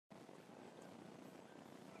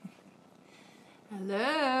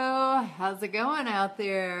Hello, how's it going out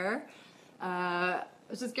there? I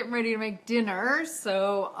was just getting ready to make dinner,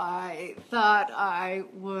 so I thought I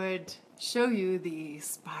would show you the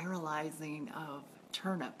spiralizing of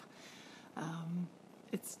turnip.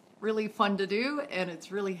 It's really fun to do, and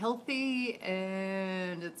it's really healthy,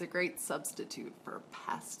 and it's a great substitute for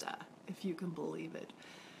pasta, if you can believe it.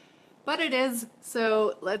 But it is,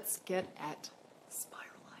 so let's get at spiralizing.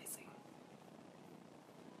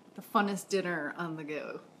 The funnest dinner on the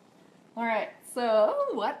go. All right, so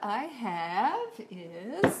what I have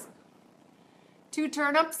is 2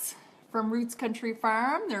 turnips from Roots Country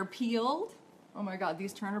Farm. They're peeled. Oh my God,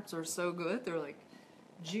 these turnips are so good. They're like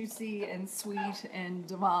juicy and sweet and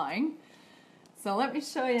divine. So let me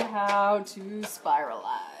show you how to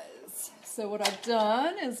spiralize. So what I've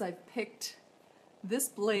done is I've picked this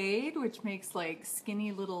blade, which makes like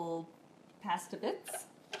skinny little pasta bits.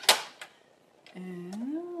 And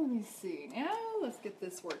let me see, now let's get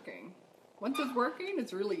this working. Once it's working,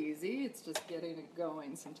 it's really easy. It's just getting it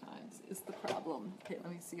going sometimes is the problem. Okay,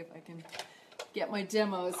 let me see if I can get my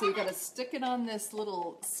demo. So you gotta stick it on this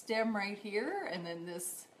little stem right here, and then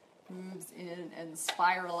this moves in and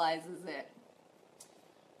spiralizes it.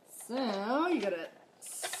 So you gotta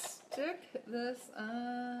stick this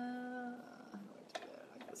on, how do I do that?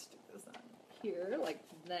 I'm gonna stick this on here like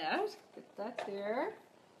that. Get that there.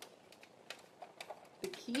 The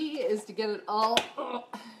key is to get it all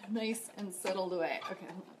nice and settled away. Okay,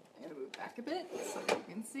 hold on. I'm gonna move back a bit so you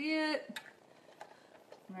can see it.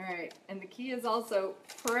 All right, and the key is also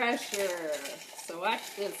pressure. So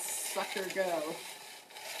watch this sucker go.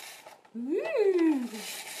 Woo!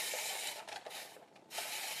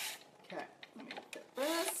 Okay, let me get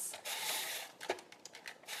this.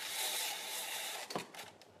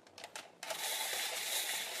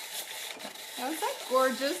 Now, is that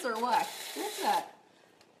gorgeous or what? Look at that.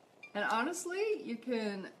 And honestly, you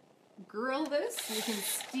can grill this, you can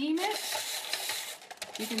steam it,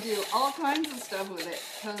 you can do all kinds of stuff with it,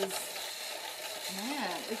 because,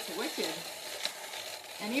 man, it's wicked.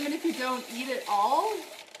 And even if you don't eat it all,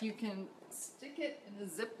 you can stick it in a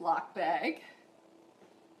Ziploc bag,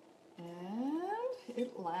 and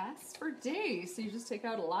it lasts for days. So you just take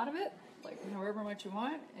out a lot of it, like however much you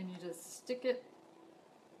want, and you just stick it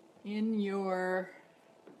in your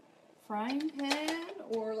frying pan,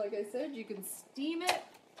 or like I said, you can steam it.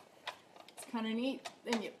 It's kind of neat.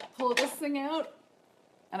 Then you pull this thing out,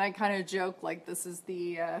 and I kind of joke like this is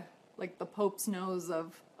the like the Pope's nose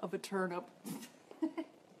of a turnip.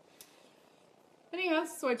 Anyhow,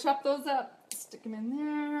 so I chop those up, stick them in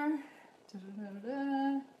there.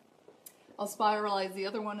 Da-da-da-da-da. I'll spiralize the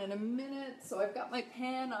other one in a minute. So I've got my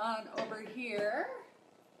pan on over here,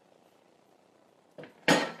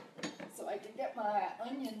 so I can get my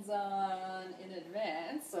onions on in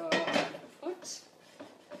advance. So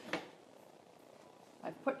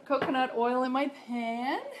I've put coconut oil in my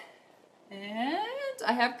pan, and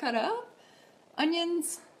I have cut up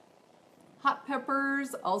onions, hot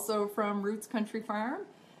peppers, also from Roots Country Farm,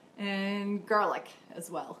 and garlic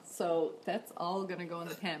as well. So that's all gonna go in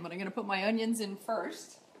the pan, but I'm gonna put my onions in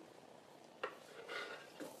first.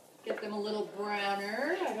 Get them a little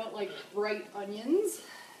browner. I don't like bright onions.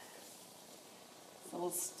 So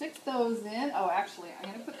we'll stick those in. Oh, actually, I'm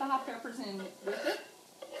going to put the hot peppers in with it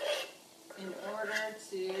in order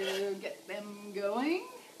to get them going.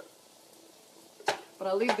 But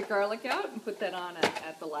I'll leave the garlic out and put that on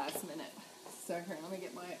at the last minute. So here, let me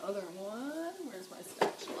get my other one. Where's my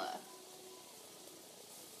spatula?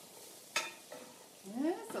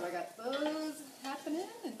 Yeah, so I got those happening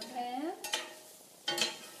in the pan.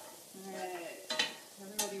 Alright,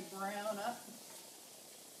 everybody brown up.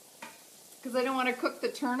 Because I don't want to cook the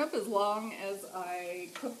turnip as long as I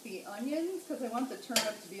cook the onions, because I want the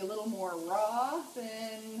turnip to be a little more raw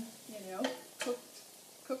than, you know,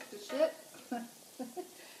 cooked to shit.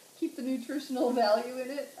 Keep the nutritional value in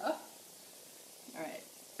it up. Alright,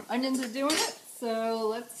 onions are doing it, so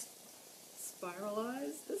let's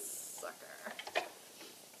spiralize this sucker.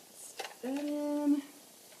 Stick that in.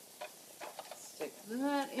 Stick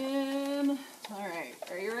that in. Alright,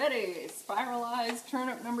 are you ready? Spiralized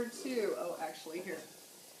turnip number 2. Oh, actually, here.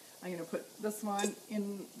 I'm going to put this one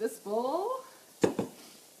in this bowl so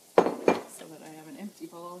that I have an empty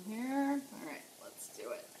bowl here. Alright, let's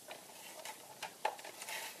do it.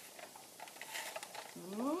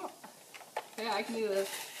 Oh. Okay, I can do this.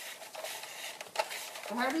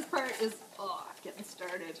 The hardest part is getting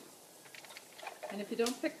started. And if you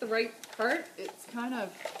don't pick the right part, it's kind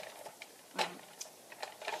of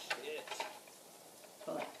shit.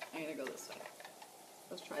 But I'm gonna go this way.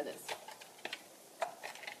 Let's try this.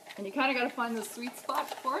 And you kind of got to find the sweet spot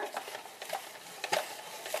for it.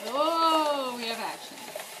 Oh, we have action.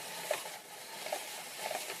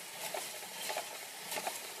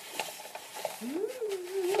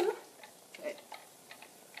 Ooh. Okay.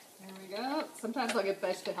 There we go. Sometimes I'll get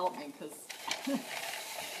Besh to help me because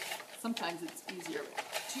sometimes it's easier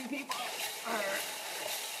with two people.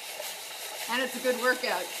 And it's a good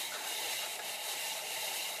workout.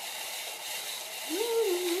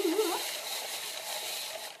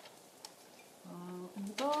 In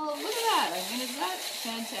the bowl. Look at that. I mean, isn't that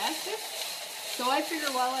fantastic? So I figure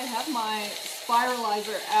while I have my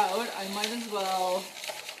spiralizer out, I might as well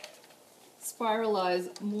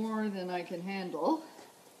spiralize more than I can handle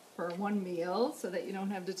for one meal so that you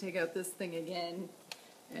don't have to take out this thing again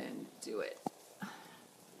and do it.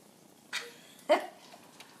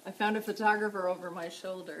 I found a photographer over my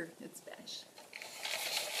shoulder. It's Besh.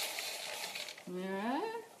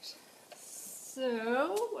 Alright.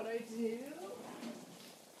 So, what I do,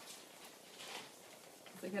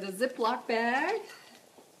 I got a Ziploc bag.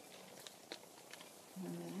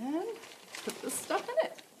 And then put this stuff in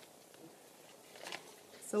it.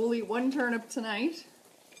 So we'll eat one turnip tonight.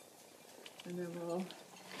 And then we'll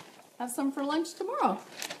have some for lunch tomorrow.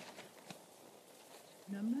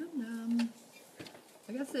 Num num num.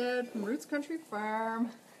 Like I said, from Roots Country Farm.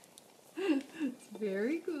 It's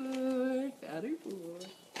very good. Very good.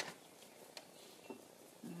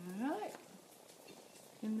 Alright.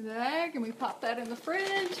 In the bag, and we pop that in the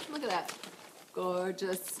fridge. Look at that.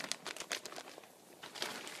 Gorgeous.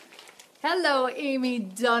 Hello, Amy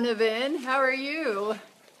Donovan. How are you?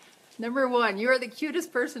 Number one, you are the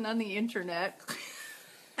cutest person on the internet.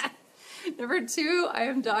 Number two, I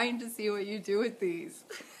am dying to see what you do with these.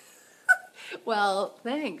 Well,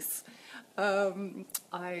 thanks.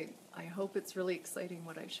 I hope it's really exciting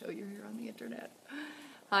what I show you here on the internet.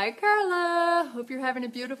 Hi, Carla. Hope you're having a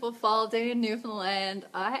beautiful fall day in Newfoundland.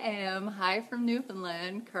 I am. Hi from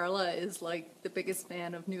Newfoundland. Carla is like the biggest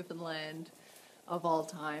fan of Newfoundland of all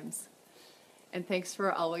times. And thanks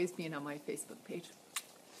for always being on my Facebook page.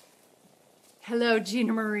 Hello,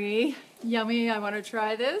 Gina Marie. Yummy, I want to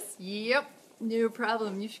try this. Yep, no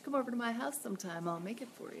problem. You should come over to my house sometime. I'll make it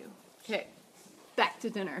for you. Okay, back to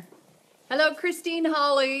dinner. Hello, Christine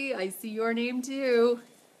Holly. I see your name too.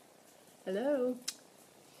 Hello.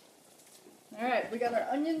 All right, we got our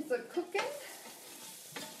onions cooking.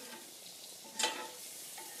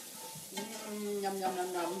 Yum, yum,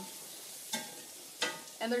 yum, yum.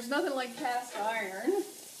 And there's nothing like cast iron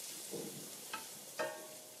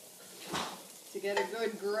to get a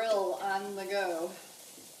good grill on the go.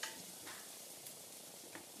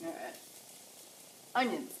 All right.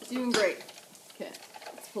 Onions, doing great. Okay,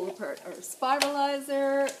 let's pull apart our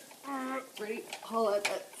spiralizer. Ready? Hold it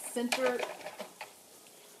at center.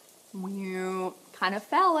 Kind of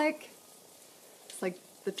phallic. It's like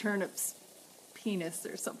the turnip's penis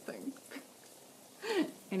or something.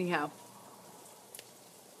 Anyhow,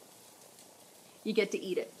 you get to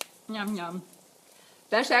eat it. Yum yum.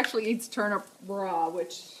 Besh actually eats turnip raw,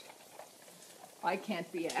 which I can't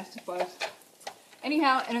be at, but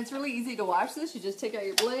anyhow, and it's really easy to wash this. You just take out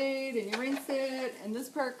your blade and you rinse it, and this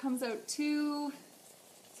part comes out too.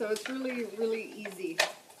 So it's really, really easy.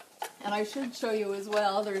 And I should show you as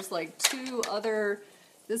well, there's like two other,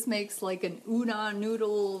 this makes like an udon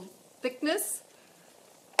noodle thickness.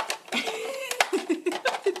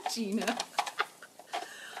 Gina.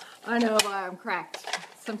 I know why I'm cracked.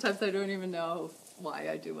 Sometimes I don't even know why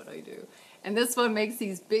I do what I do. And this one makes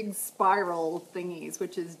these big spiral thingies,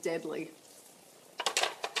 which is deadly.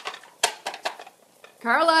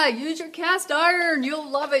 Carla, use your cast iron. You'll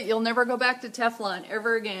love it. You'll never go back to Teflon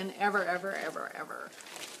ever again. Ever, ever, ever, ever.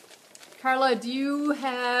 Carla, do you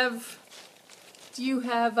have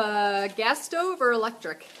a gas stove or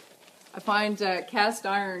electric? I find cast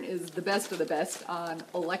iron is the best of the best on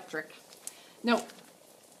electric. No,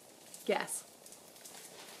 gas.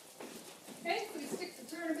 Okay, so we stick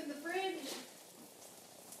the turnip in the fridge.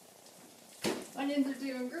 Onions are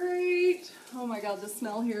doing great. Oh my God, the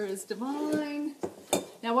smell here is divine.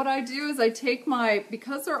 Now what I do is I take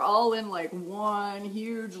because they're all in like one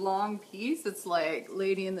huge long piece, it's like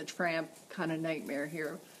Lady and the Tramp kind of nightmare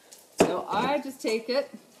here. So I just take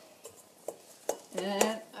it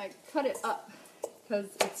and I cut it up because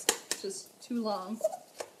it's just too long.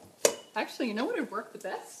 Actually, you know what would work the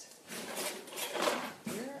best?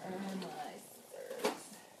 Here are my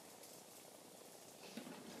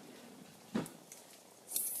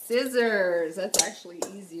scissors. Scissors, that's actually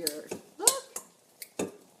easier. Look.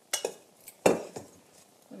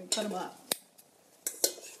 Let me cut them up.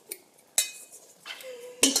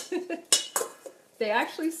 They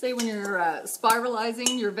actually say when you're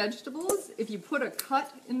spiralizing your vegetables, if you put a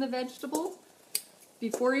cut in the vegetable,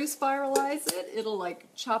 before you spiralize it, it'll like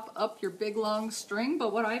chop up your big long string.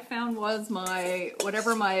 But what I found was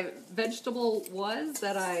whatever my vegetable was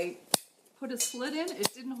that I put a slit in,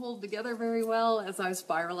 it didn't hold together very well as I was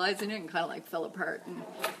spiralizing it and kind of like fell apart and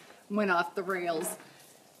went off the rails.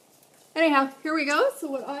 Anyhow, here we go. So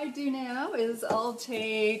what I do now is I'll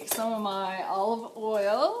take some of my olive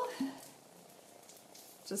oil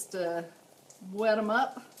just to wet them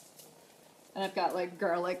up. And I've got like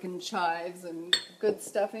garlic and chives and good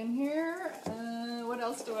stuff in here. What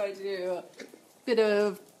else do I do? Bit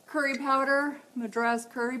of curry powder, Madras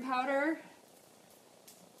curry powder.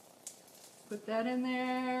 Put that in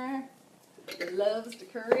there. Loves to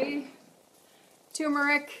curry.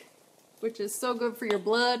 Turmeric, which is so good for your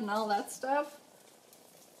blood and all that stuff.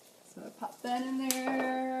 So I pop that in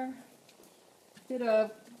there. Bit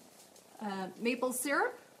of maple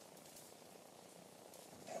syrup.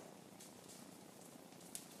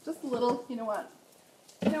 Just a little, you know what?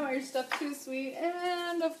 You don't want your stuff too sweet.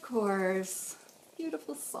 And of course,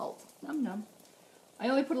 beautiful salt. Num num. I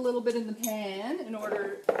only put a little bit in the pan in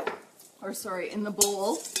the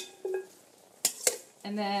bowl.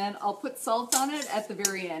 And then I'll put salt on it at the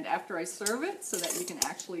very end after I serve it so that you can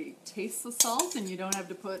actually taste the salt and you don't have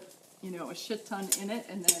to put, you know, a shit ton in it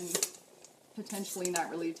and then potentially not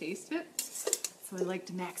really taste it. So I like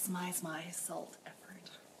to maximize my salt effort.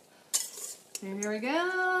 There we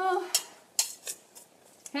go.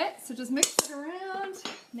 Okay, so just mix it around.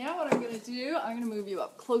 Now what I'm going to do, I'm going to move you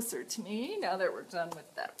up closer to me now that we're done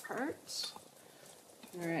with that part.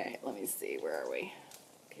 All right, let me see, where are we?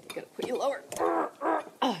 Okay, I gotta put you lower.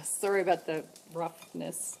 Sorry about the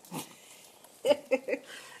roughness.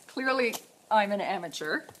 Clearly, I'm an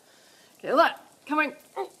amateur. Okay, hold on, coming.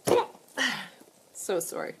 So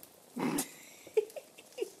sorry.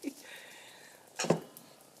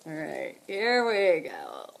 All right, here we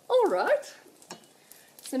go. All right.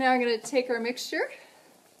 So now I'm gonna take our mixture,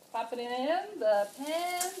 pop it in the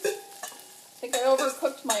pan. I think I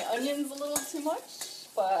overcooked my onions a little too much,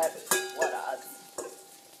 but what odds?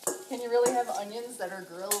 Can you really have onions that are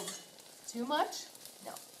grilled too much?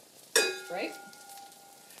 No. Right?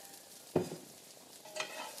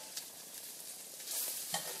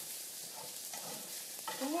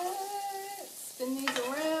 Right. Spin these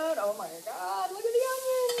around. Oh my god, look at the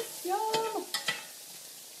onions! Yum!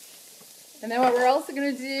 And then what we're also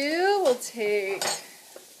going to do, we'll take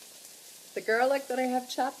the garlic that I have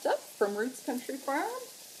chopped up from Roots Country Farm.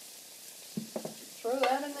 Throw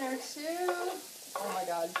that in there too. Oh my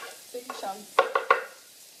god, big chunks.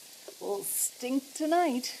 Will stink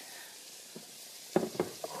tonight.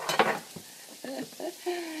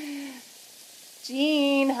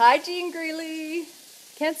 Jean, hi Jean Greeley.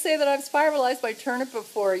 Can't say that I've spiralized my turnip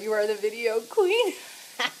before. You are the video queen.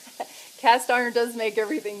 Cast iron does make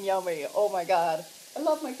everything yummy. Oh my god. I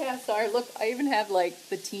love my cast iron. Look, I even have like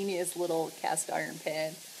the teeniest little cast iron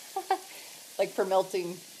pan. Like for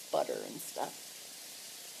melting butter and stuff.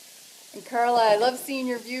 And Carla, I love seeing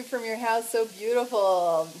your view from your house. So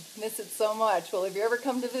beautiful. Miss it so much. Well, if you ever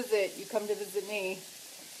come to visit, you come to visit me.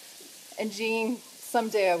 And Jean,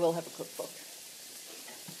 someday I will have a cookbook.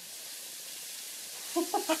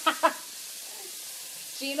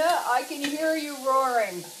 Gina, I can hear you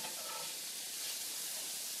roaring.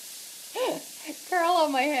 Carla,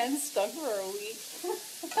 my hands stunk for a week.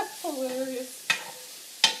 Hilarious.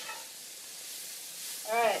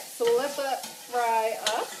 Alright, so we'll let that fry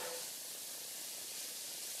up.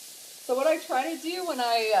 So what I try to do when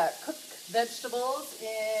I cook vegetables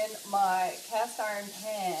in my cast iron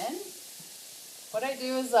pan, what I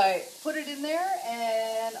do is I put it in there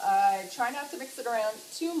and I try not to mix it around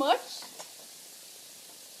too much.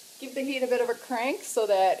 Give the heat a bit of a crank so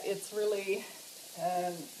that it's really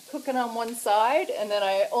cooking on one side, and then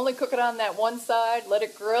I only cook it on that one side, let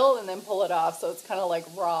it grill, and then pull it off. So it's kind of like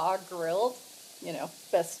raw grilled, you know,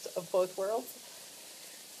 best of both worlds.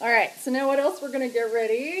 All right, so now what else we're gonna get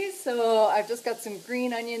ready? So I've just got some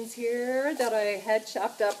green onions here that I had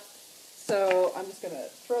chopped up. So I'm just gonna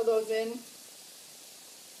throw those in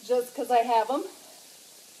just because I have them.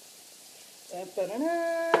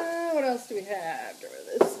 What else do we have? Get rid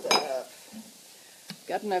of this stuff.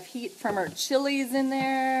 Got enough heat from our chilies in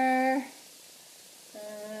there.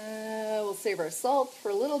 We'll save our salt for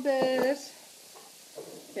a little bit.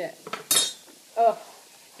 Okay. Oh,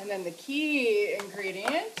 and then the key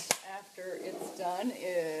ingredient after it's done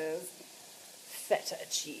is feta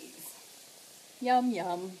cheese. Yum,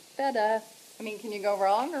 yum. Feta. I mean, can you go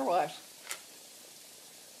wrong or what?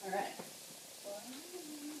 All right.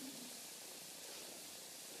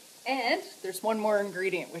 And there's one more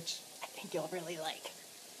ingredient which I think you'll really like.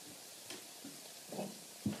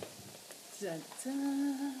 Dun,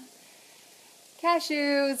 dun.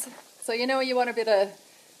 Cashews. So you know you want a bit of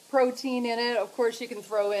protein in it. Of course you can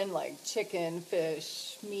throw in like chicken,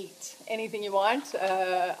 fish, meat, anything you want.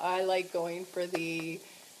 I like going for the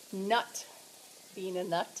nut, being a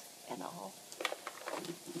nut and all.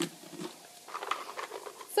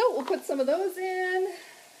 So we'll put some of those in.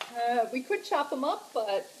 We could chop them up,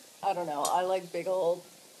 but I don't know. I like big old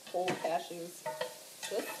whole cashews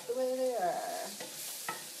just the way they are.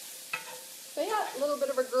 So yeah, a little bit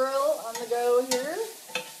of a grill on the go here.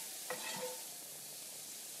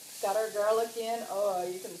 Got our garlic in. Oh,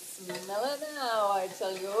 you can smell it now, I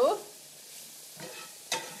tell you.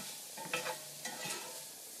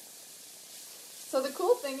 So the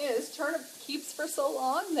cool thing is, turnip keeps for so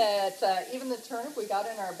long that even the turnip we got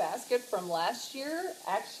in our basket from last year,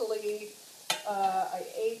 actually, I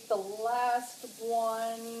ate the last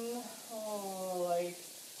one, like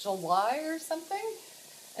July or something.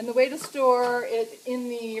 And the way to store it in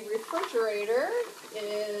the refrigerator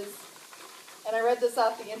is, and I read this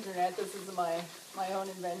off the internet, this is my own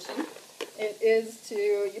invention, it is to,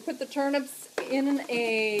 you put the turnips in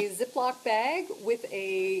a Ziploc bag with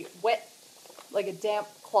a wet, like a damp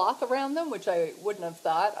cloth around them, which I wouldn't have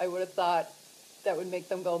thought. I would have thought that would make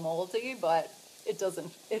them go moldy, but it doesn't.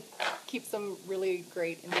 It keeps them really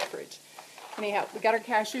great in the fridge. Anyhow, we got our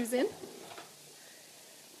cashews in.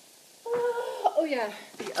 Oh yeah,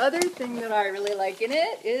 the other thing that I really like in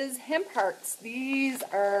it is hemp hearts. These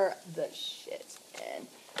are the shit. And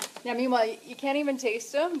now, meanwhile, you can't even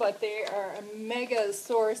taste them, but they are a mega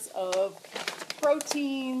source of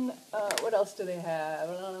protein. What else do they have?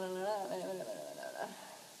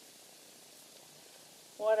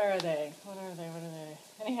 What are they?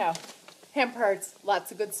 Anyhow, hemp hearts, lots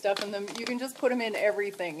of good stuff in them. You can just put them in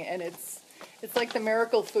everything, and it's like the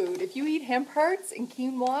miracle food. If you eat hemp hearts and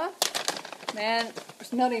quinoa, man,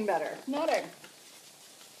 there's nothing better. Nothing.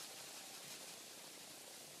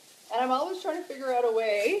 And I'm always trying to figure out a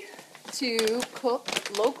way to cook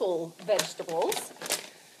local vegetables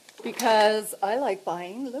because I like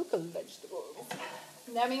buying local vegetables.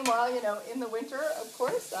 Now, meanwhile, you know, in the winter, of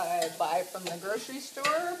course, I buy from the grocery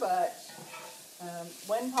store, but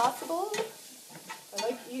when possible, I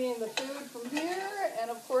like eating the food from here,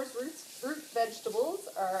 and of course, root vegetables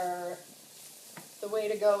are the way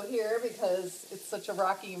to go here because it's such a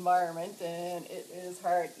rocky environment and it is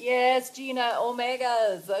hard. Yes, Gina,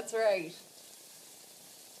 omegas, that's right.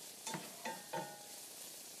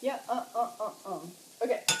 Yeah,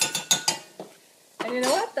 Okay. And you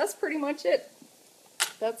know what? That's pretty much it.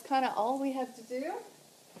 That's kind of all we have to do.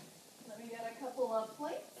 Let me get a couple of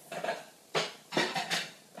plates.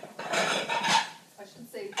 I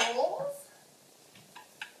should say bowls.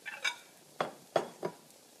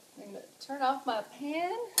 I'm going to turn off my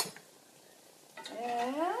pan.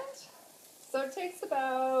 And so it takes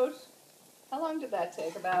about, how long did that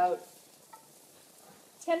take? About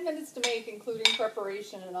 10 minutes to make, including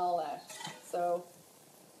preparation and all that. So,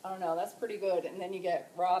 I don't know, that's pretty good. And then you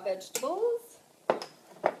get raw vegetables.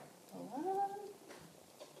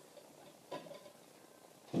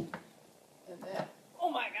 And then,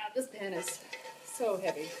 oh my God, this pan is so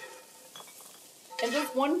heavy. And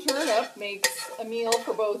just one turnip makes a meal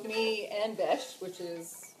for both me and Besh, which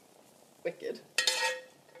is wicked.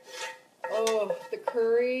 Oh, the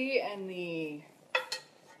curry and the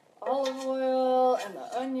olive oil and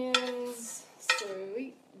the onions.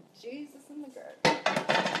 Sweet Jesus in the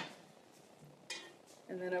garden.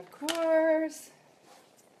 And then, of course,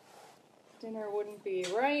 dinner wouldn't be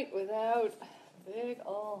right without a big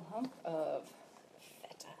old hunk of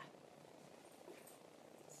feta.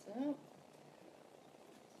 So,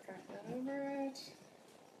 crack that over it.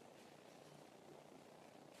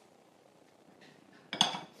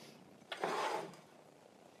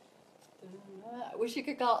 I wish you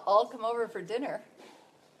could all come over for dinner.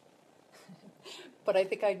 But I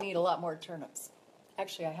think I'd need a lot more turnips.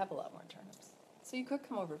 Actually, I have a lot more turnips. So you could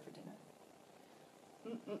come over for dinner.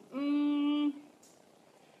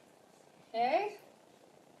 Okay.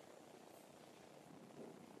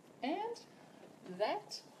 And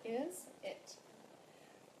that is it.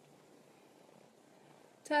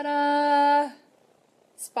 Ta-da!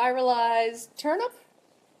 Spiralized turnip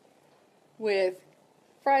with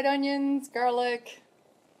fried onions, garlic,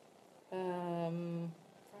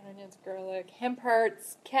 hemp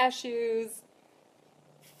hearts, cashews,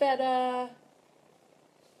 feta,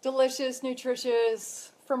 delicious,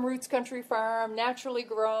 nutritious, from Roots Country Farm, naturally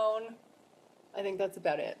grown. I think that's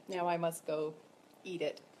about it. Now I must go eat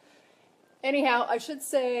it. Anyhow, I should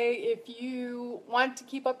say, if you want to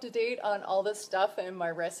keep up to date on all this stuff and my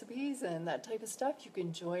recipes and that type of stuff, you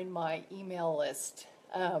can join my email list.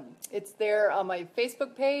 It's there on my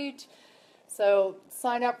Facebook page. So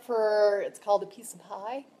sign up for, it's called A Piece of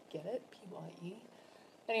Pie. Get it? P-Y-E.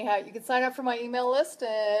 Anyhow, you can sign up for my email list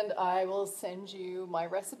and I will send you my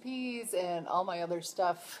recipes and all my other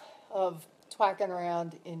stuff of twacking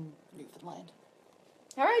around in Newfoundland.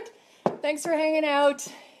 All right. Thanks for hanging out.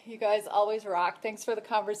 You guys always rock. Thanks for the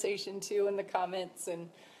conversation too in the comments and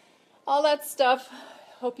all that stuff.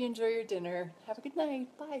 Hope you enjoy your dinner. Have a good night.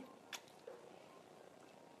 Bye.